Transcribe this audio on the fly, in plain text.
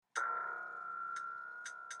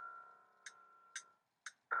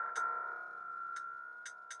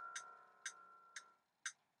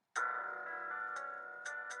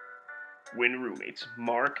When roommates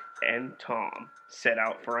Mark and Tom set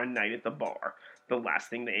out for a night at the bar, the last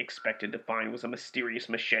thing they expected to find was a mysterious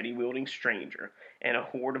machete-wielding stranger and a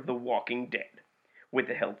horde of the Walking Dead. With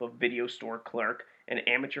the help of video store clerk and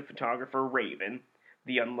amateur photographer Raven,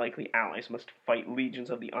 the unlikely allies must fight legions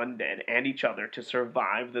of the undead and each other to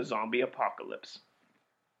survive the zombie apocalypse.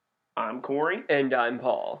 I'm Corey. And I'm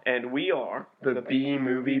Paul. And we are the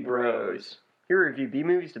B-Movie Bros. Here we review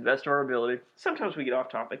B-movies to the best of our ability. Sometimes we get off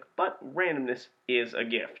topic, but randomness is a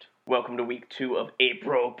gift. Welcome to week 2 of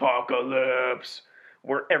April Apocalypse,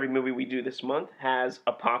 where every movie we do this month has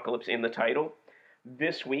apocalypse in the title.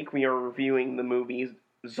 This week we are reviewing the movie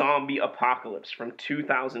Zombie Apocalypse from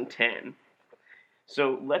 2010.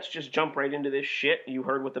 So let's just jump right into this shit. You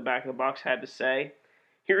heard what the back of the box had to say.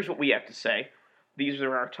 Here's what we have to say. These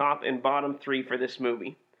are our top and bottom 3 for this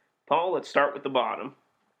movie. Paul, let's start with the bottom.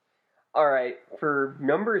 Alright, for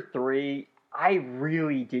number 3, I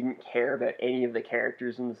really didn't care about any of the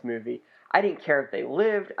characters in this movie. I didn't care if they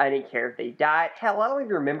lived, I didn't care if they died. Hell, I don't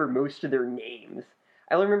even remember most of their names.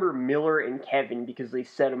 I only remember Miller and Kevin because they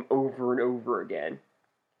said them over and over again.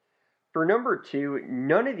 For number 2,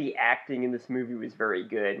 none of the acting in this movie was very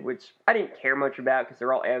good, which I didn't care much about because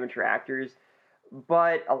they're all amateur actors.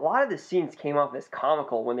 But a lot of the scenes came off as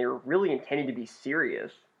comical when they were really intended to be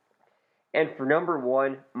serious. And for number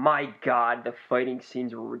 1, my god, the fighting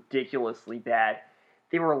scenes were ridiculously bad.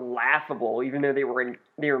 They were laughable, even though they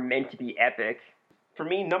were meant to be epic. For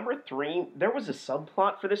me, number 3, there was a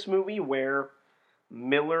subplot for this movie where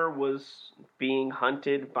Miller was being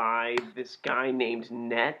hunted by this guy named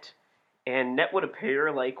Net, and Net would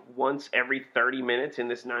appear like once every 30 minutes in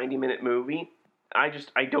this 90-minute movie. I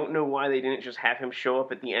don't know why they didn't just have him show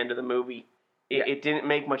up at the end of the movie. It didn't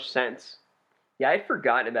make much sense. Yeah, I'd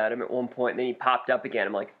forgotten about him at one point, and then he popped up again.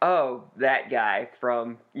 I'm like, oh, that guy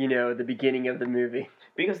from, the beginning of the movie.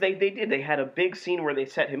 Because they had a big scene where they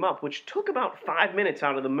set him up, which took about 5 minutes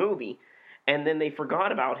out of the movie, and then they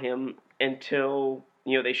forgot about him until,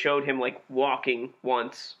 they showed him, walking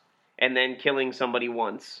once, and then killing somebody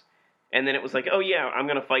once. And then it was like, oh yeah, I'm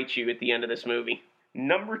gonna fight you at the end of this movie.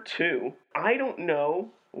 Number 2, I don't know,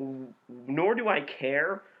 nor do I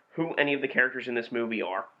care who any of the characters in this movie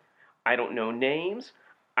are. I don't know names.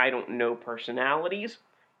 I don't know personalities.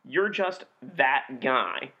 You're just that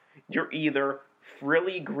guy. You're either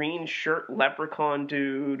frilly green shirt leprechaun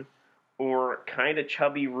dude, or kind of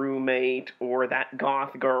chubby roommate, or that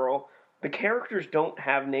goth girl. The characters don't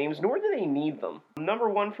have names, nor do they need them. Number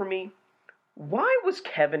 1 for me, why was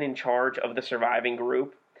Kevin in charge of the surviving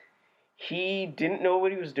group? He didn't know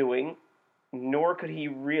what he was doing, nor could he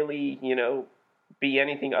really, be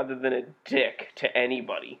anything other than a dick to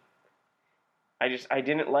anybody. I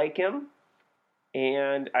didn't like him,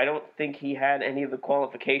 and I don't think he had any of the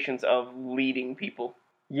qualifications of leading people.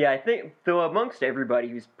 Yeah, I think, though amongst everybody,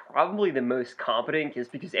 he was probably the most competent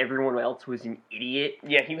just because everyone else was an idiot.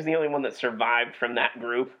 Yeah, he was the only one that survived from that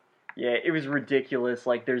group. Yeah, it was ridiculous.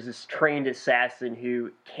 There's this trained assassin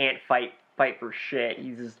who can't fight for shit.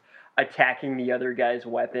 He's just attacking the other guy's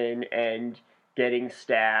weapon and getting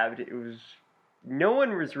stabbed. No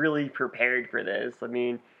one was really prepared for this. I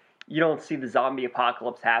mean, you don't see the zombie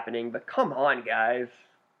apocalypse happening, but come on, guys.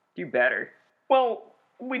 Do better. Well,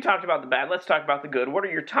 we talked about the bad. Let's talk about the good. What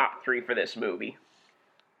are your top 3 for this movie?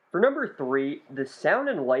 For number 3, the sound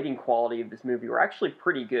and lighting quality of this movie were actually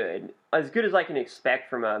pretty good. As good as I can expect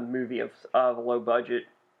from a movie of low budget.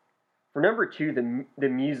 For number 2, the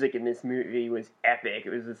music in this movie was epic.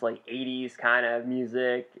 It was this 80s kind of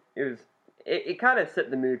music. It kind of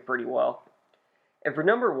set the mood pretty well. And for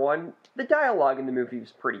number 1, the dialogue in the movie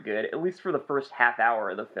was pretty good, at least for the first half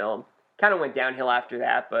hour of the film. Kind of went downhill after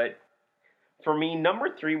that, but... For me, number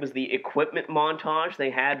 3 was the equipment montage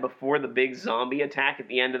they had before the big zombie attack at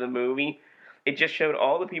the end of the movie. It just showed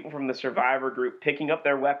all the people from the survivor group picking up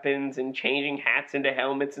their weapons and changing hats into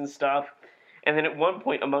helmets and stuff. And then at one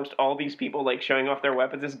point, amongst all these people, showing off their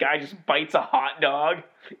weapons, this guy just bites a hot dog.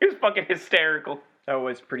 It was fucking hysterical. That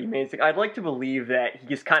was pretty amazing. I'd like to believe that he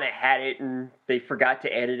just kind of had it and they forgot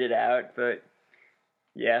to edit it out, but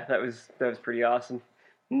yeah, that was pretty awesome.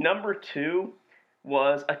 Number 2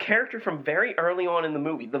 was a character from very early on in the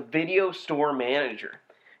movie, the video store manager.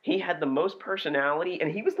 He had the most personality,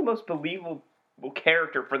 and he was the most believable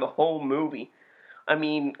character for the whole movie. I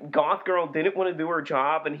mean, Goth Girl didn't want to do her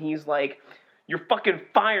job, and he's like, "You're fucking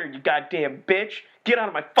fired, you goddamn bitch! Get out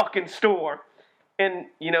of my fucking store!" And,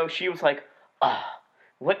 she was like,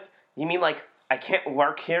 what? You mean, I can't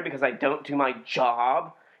work here because I don't do my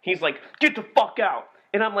job? He's like, "Get the fuck out!"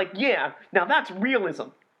 And I'm like, yeah, now that's realism.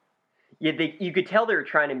 Yeah, you could tell they were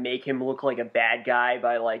trying to make him look like a bad guy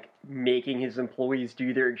by like making his employees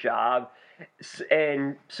do their job,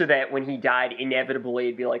 and so that when he died, inevitably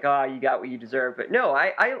it'd be like, "Oh, you got what you deserve." But no,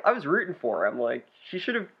 I was rooting for him. Like she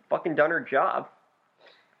should have fucking done her job.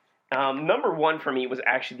 Number one for me was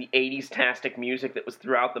actually the 80s tastic music that was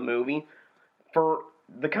throughout the movie. For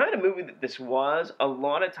the kind of movie that this was, a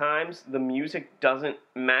lot of times the music doesn't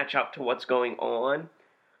match up to what's going on.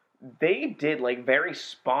 They did like very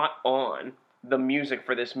spot on the music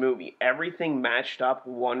for this movie. Everything matched up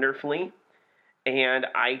wonderfully, and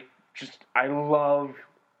I love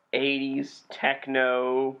 80s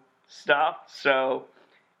techno stuff. So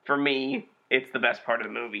for me, it's the best part of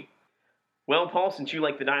the movie. Well, Paul, since you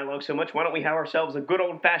like the dialogue so much, why don't we have ourselves a good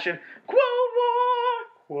old-fashioned quote war?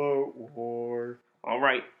 Quote war. All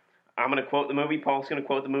right, I'm going to quote the movie. Paul's going to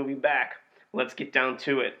quote the movie back. Let's get down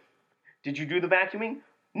to it. Did you do the vacuuming?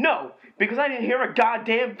 No, because I didn't hear a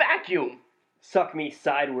goddamn vacuum. Suck me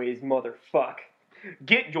sideways, motherfuck.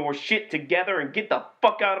 Get your shit together and get the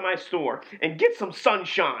fuck out of my store and get some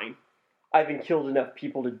sunshine. I haven't killed enough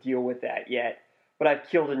people to deal with that yet, but I've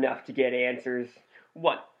killed enough to get answers.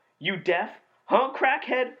 What? You deaf? Huh,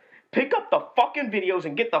 crackhead? Pick up the fucking videos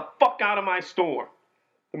and get the fuck out of my store.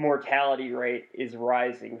 The mortality rate is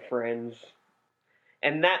rising, friends.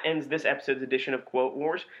 And that ends this episode's edition of Quote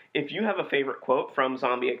Wars. If you have a favorite quote from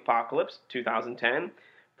Zombie Apocalypse 2010,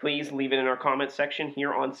 please leave it in our comments section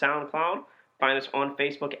here on SoundCloud. Find us on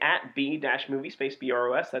Facebook at B-movie space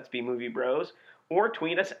BROS, that's B-Movie Bros, or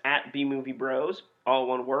tweet us at B-Movie Bros, all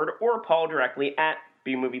one word, or Paul directly at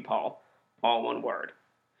B-Movie Paul, all one word.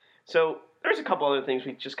 So, there's a couple other things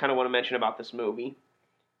we just kind of want to mention about this movie.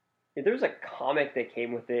 There's a comic that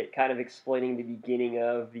came with it, kind of explaining the beginning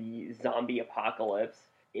of the zombie apocalypse.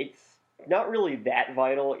 It's not really that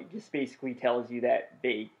vital. It just basically tells you that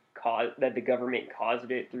the government caused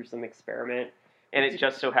it through some experiment. And it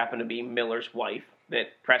just so happened to be Miller's wife that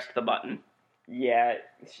pressed the button. Yeah,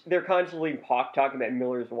 they're constantly talking about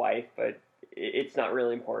Miller's wife, but it's not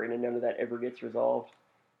really important, and none of that ever gets resolved.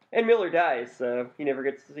 And Miller dies, so he never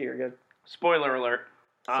gets to see her again. Spoiler alert.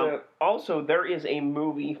 Also, there is a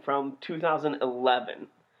movie from 2011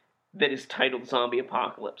 that is titled Zombie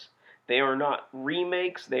Apocalypse. They are not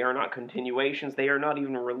remakes, they are not continuations, they are not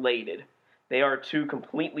even related. They are two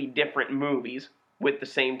completely different movies with the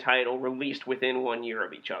same title released within 1 year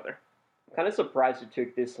of each other. I'm kind of surprised it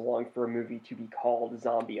took this long for a movie to be called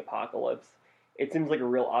Zombie Apocalypse. It seems like a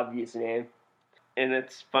real obvious name. And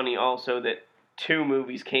it's funny also that two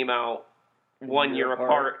movies came out 1 year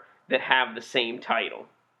apart that have the same title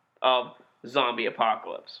of Zombie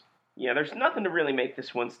Apocalypse. Yeah, there's nothing to really make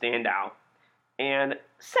this one stand out. And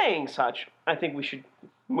saying such, I think we should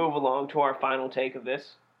move along to our final take of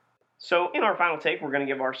this. So in our final take, we're going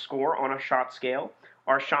to give our score on a shot scale.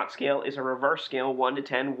 Our shot scale is a reverse scale, 1 to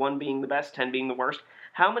 10, 1 being the best, 10 being the worst.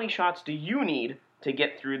 How many shots do you need to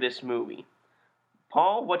get through this movie?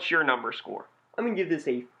 Paul, what's your number score? I'm going to give this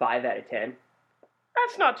a 5 out of 10.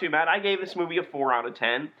 That's not too bad. I gave this movie a 4 out of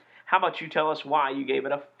 10. How about you tell us why you gave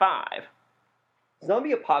it a 5?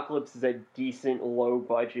 Zombie Apocalypse is a decent,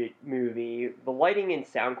 low-budget movie. The lighting and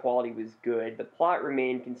sound quality was good, the plot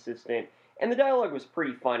remained consistent, and the dialogue was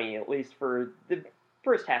pretty funny, at least for the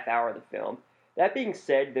first half hour of the film. That being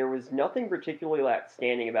said, there was nothing particularly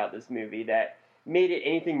outstanding about this movie that made it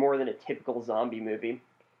anything more than a typical zombie movie.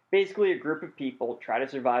 Basically, a group of people try to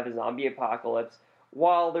survive a zombie apocalypse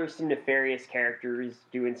while there's some nefarious characters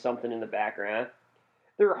doing something in the background.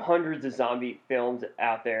 There are hundreds of zombie films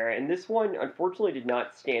out there, and this one unfortunately did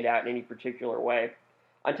not stand out in any particular way.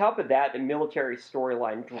 On top of that, the military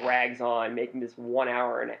storyline drags on, making this 1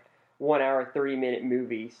 hour 30-minute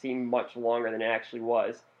movie seem much longer than it actually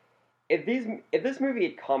was. If this movie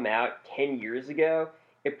had come out 10 years ago,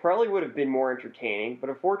 it probably would have been more entertaining, but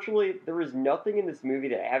unfortunately, there is nothing in this movie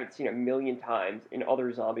that I haven't seen a million times in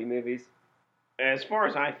other zombie movies. As far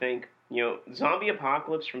as I think, Zombie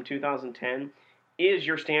Apocalypse from 2010 is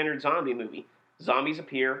your standard zombie movie. Zombies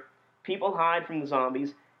appear, people hide from the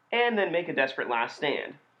zombies, and then make a desperate last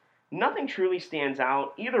stand. Nothing truly stands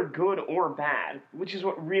out, either good or bad, which is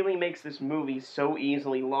what really makes this movie so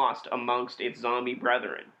easily lost amongst its zombie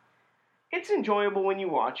brethren. It's enjoyable when you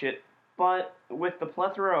watch it, but with the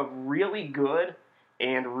plethora of really good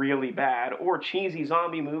and really bad or cheesy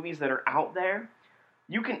zombie movies that are out there,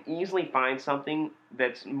 you can easily find something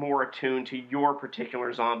that's more attuned to your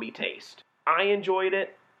particular zombie taste. I enjoyed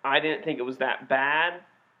it. I didn't think it was that bad,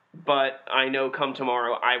 but I know come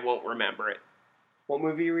tomorrow I won't remember it. What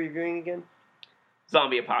movie are you reviewing again?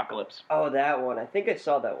 Zombie Apocalypse. Oh, that one. I think I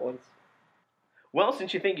saw that once. Well,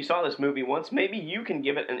 since you think you saw this movie once, maybe you can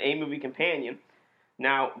give it an A-movie companion.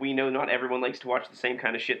 Now, we know not everyone likes to watch the same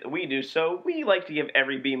kind of shit that we do, so we like to give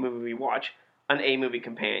every B movie we watch an A movie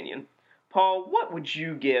companion. Paul, what would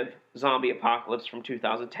you give Zombie Apocalypse from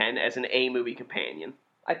 2010 as an A movie companion?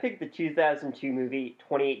 I picked the 2002 movie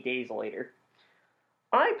 28 Days Later.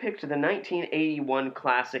 I picked the 1981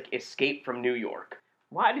 classic Escape from New York.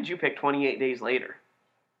 Why did you pick 28 Days Later?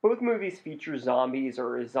 Both movies feature zombies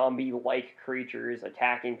or zombie-like creatures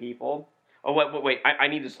attacking people. Oh, wait, I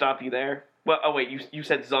need to stop you there. Well, oh wait, you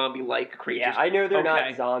said zombie-like creatures. Yeah, I know they're Okay.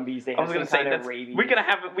 not zombies. They I have was some gonna say kind of rabies. we gotta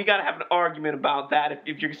have an argument about that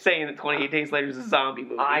if you're saying that 28 Days Later is a zombie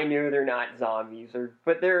movie. I know they're not zombies,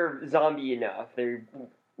 but they're zombie enough.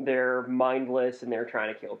 They're mindless and they're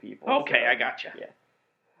trying to kill people. Okay, so, I gotcha. Yeah.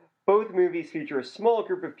 Both movies feature a small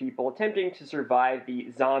group of people attempting to survive the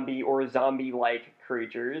zombie or zombie-like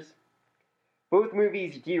creatures. Both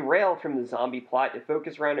movies derail from the zombie plot to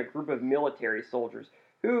focus around a group of military soldiers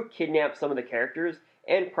who kidnap some of the characters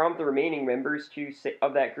and prompt the remaining members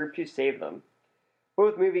of that group to save them.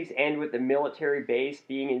 Both movies end with the military base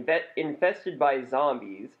being infested by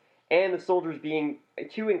zombies and the soldiers being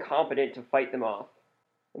too incompetent to fight them off.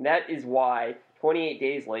 And that is why 28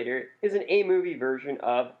 Days Later is an A-movie version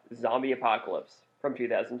of Zombie Apocalypse from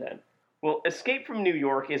 2010. Well, Escape from New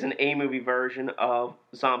York is an A-movie version of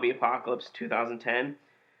Zombie Apocalypse 2010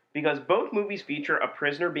 because both movies feature a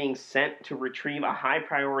prisoner being sent to retrieve a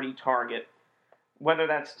high-priority target, whether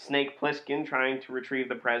that's Snake Plissken trying to retrieve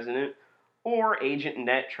the president or Agent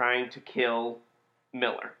Nett trying to kill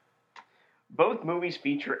Miller. Both movies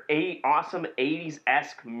feature awesome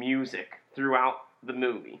 80s-esque music throughout the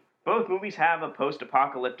movie. Both movies have a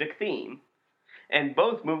post-apocalyptic theme. And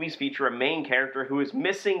both movies feature a main character who is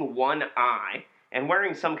missing one eye and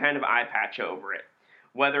wearing some kind of eye patch over it.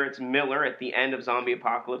 Whether it's Miller at the end of Zombie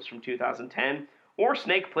Apocalypse from 2010 or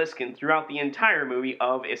Snake Plissken throughout the entire movie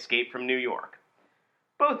of Escape from New York.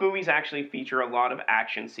 Both movies actually feature a lot of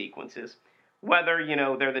action sequences. Whether,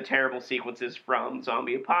 they're the terrible sequences from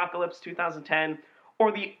Zombie Apocalypse 2010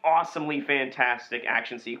 or the awesomely fantastic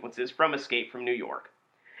action sequences from Escape from New York.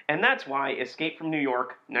 And that's why Escape from New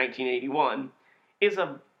York 1981 is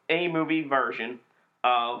a A-movie version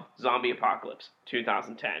of Zombie Apocalypse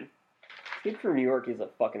 2010. Escape from New York is a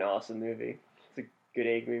fucking awesome movie. It's a good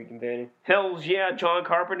A-movie companion. Hells yeah, John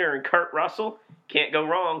Carpenter and Kurt Russell. Can't go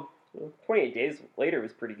wrong. 28 Days Later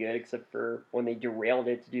was pretty good, except for when they derailed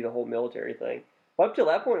it to do the whole military thing. But up till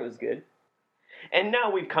that point, it was good. And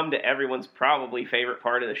now we've come to everyone's probably favorite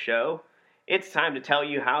part of the show. It's time to tell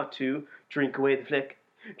you how to drink away the flick.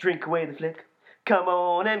 Drink away the flick. Come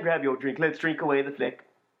on and grab your drink. Let's drink away the flick.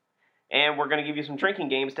 And we're going to give you some drinking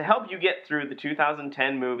games to help you get through the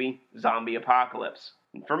 2010 movie Zombie Apocalypse.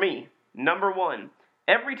 And for me, number 1,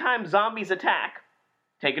 every time zombies attack,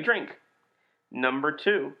 take a drink. Number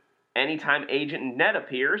 2, anytime Agent Nett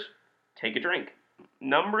appears, take a drink.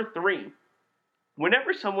 Number 3,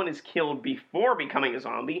 whenever someone is killed before becoming a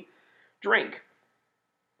zombie, drink.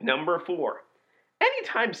 Number 4,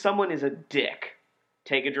 anytime someone is a dick,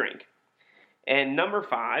 take a drink. And number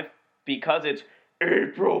 5, because it's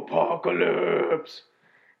April Apocalypse,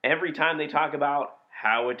 every time they talk about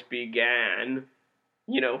how it began,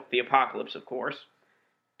 the apocalypse, of course,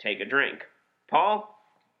 take a drink. Paul?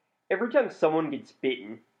 Every time someone gets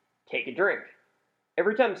bitten, take a drink.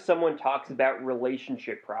 Every time someone talks about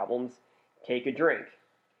relationship problems, take a drink.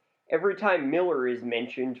 Every time Miller is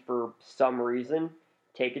mentioned for some reason,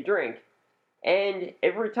 take a drink. And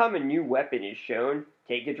every time a new weapon is shown,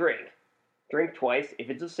 take a drink. Drink twice if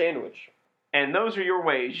it's a sandwich. And those are your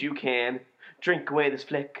ways you can drink away this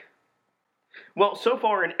flick. Well, so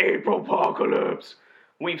far in April Apocalypse,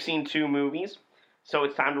 we've seen 2 movies, so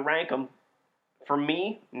it's time to rank them. For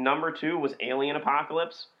me, number 2 was Alien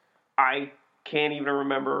Apocalypse. I can't even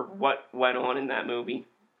remember what went on in that movie,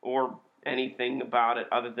 or anything about it,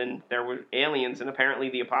 other than there were aliens and apparently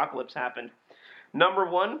the apocalypse happened. Number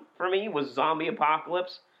 1 for me was Zombie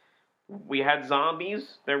Apocalypse. We had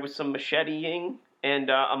zombies, there was some macheteing, and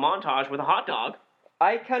a montage with a hot dog.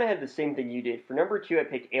 I kind of had the same thing you did. For number 2, I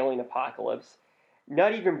picked Alien Apocalypse.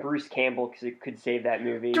 Not even Bruce Campbell could save that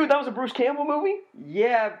movie. Dude, that was a Bruce Campbell movie?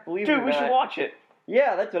 Yeah, believe it or not. Dude, we should watch it.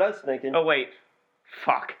 Yeah, that's what I was thinking. Oh, wait.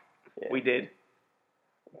 Fuck. Yeah. We did.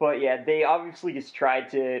 But yeah, they obviously just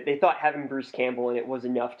they thought having Bruce Campbell in it was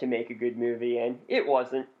enough to make a good movie, and it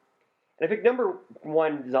wasn't. And I picked number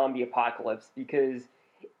 1, Zombie Apocalypse, because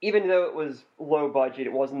even though it was low budget,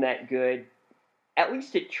 it wasn't that good. At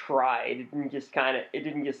least it tried. It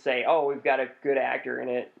didn't just say, oh, we've got a good actor in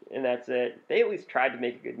it, and that's it. They at least tried to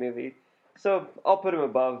make a good movie. So I'll put them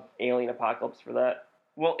above Alien Apocalypse for that.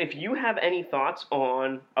 Well, if you have any thoughts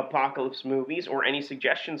on Apocalypse movies or any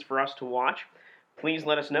suggestions for us to watch, Please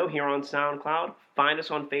let us know here on SoundCloud. Find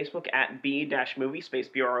us on Facebook at B-movie space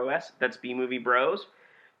BROS. That's B-Movie Bros.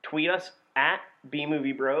 Tweet us at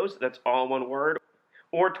B-Movie Bros. That's all one word.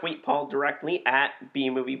 Or tweet Paul directly at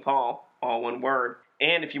B-Movie Paul, all one word.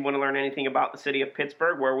 And if you want to learn anything about the city of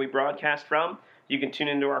Pittsburgh, where we broadcast from, you can tune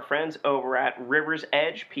into our friends over at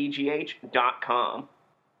riversedgepgh.com.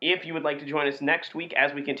 If you would like to join us next week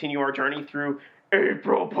as we continue our journey through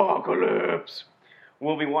April Apocalypse,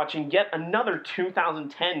 we'll be watching yet another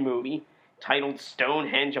 2010 movie titled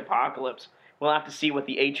Stonehenge Apocalypse. We'll have to see what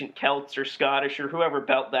the ancient Celts or Scottish or whoever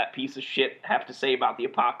built that piece of shit have to say about the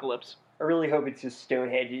apocalypse. I really hope it's just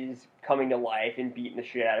Stonehenge's coming to life and beating the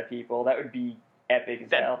shit out of people. That would be epic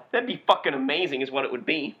as hell. That'd be fucking amazing is what it would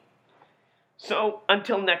be. So,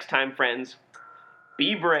 until next time, friends,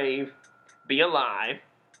 be brave, be alive,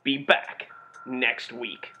 be back next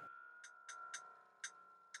week.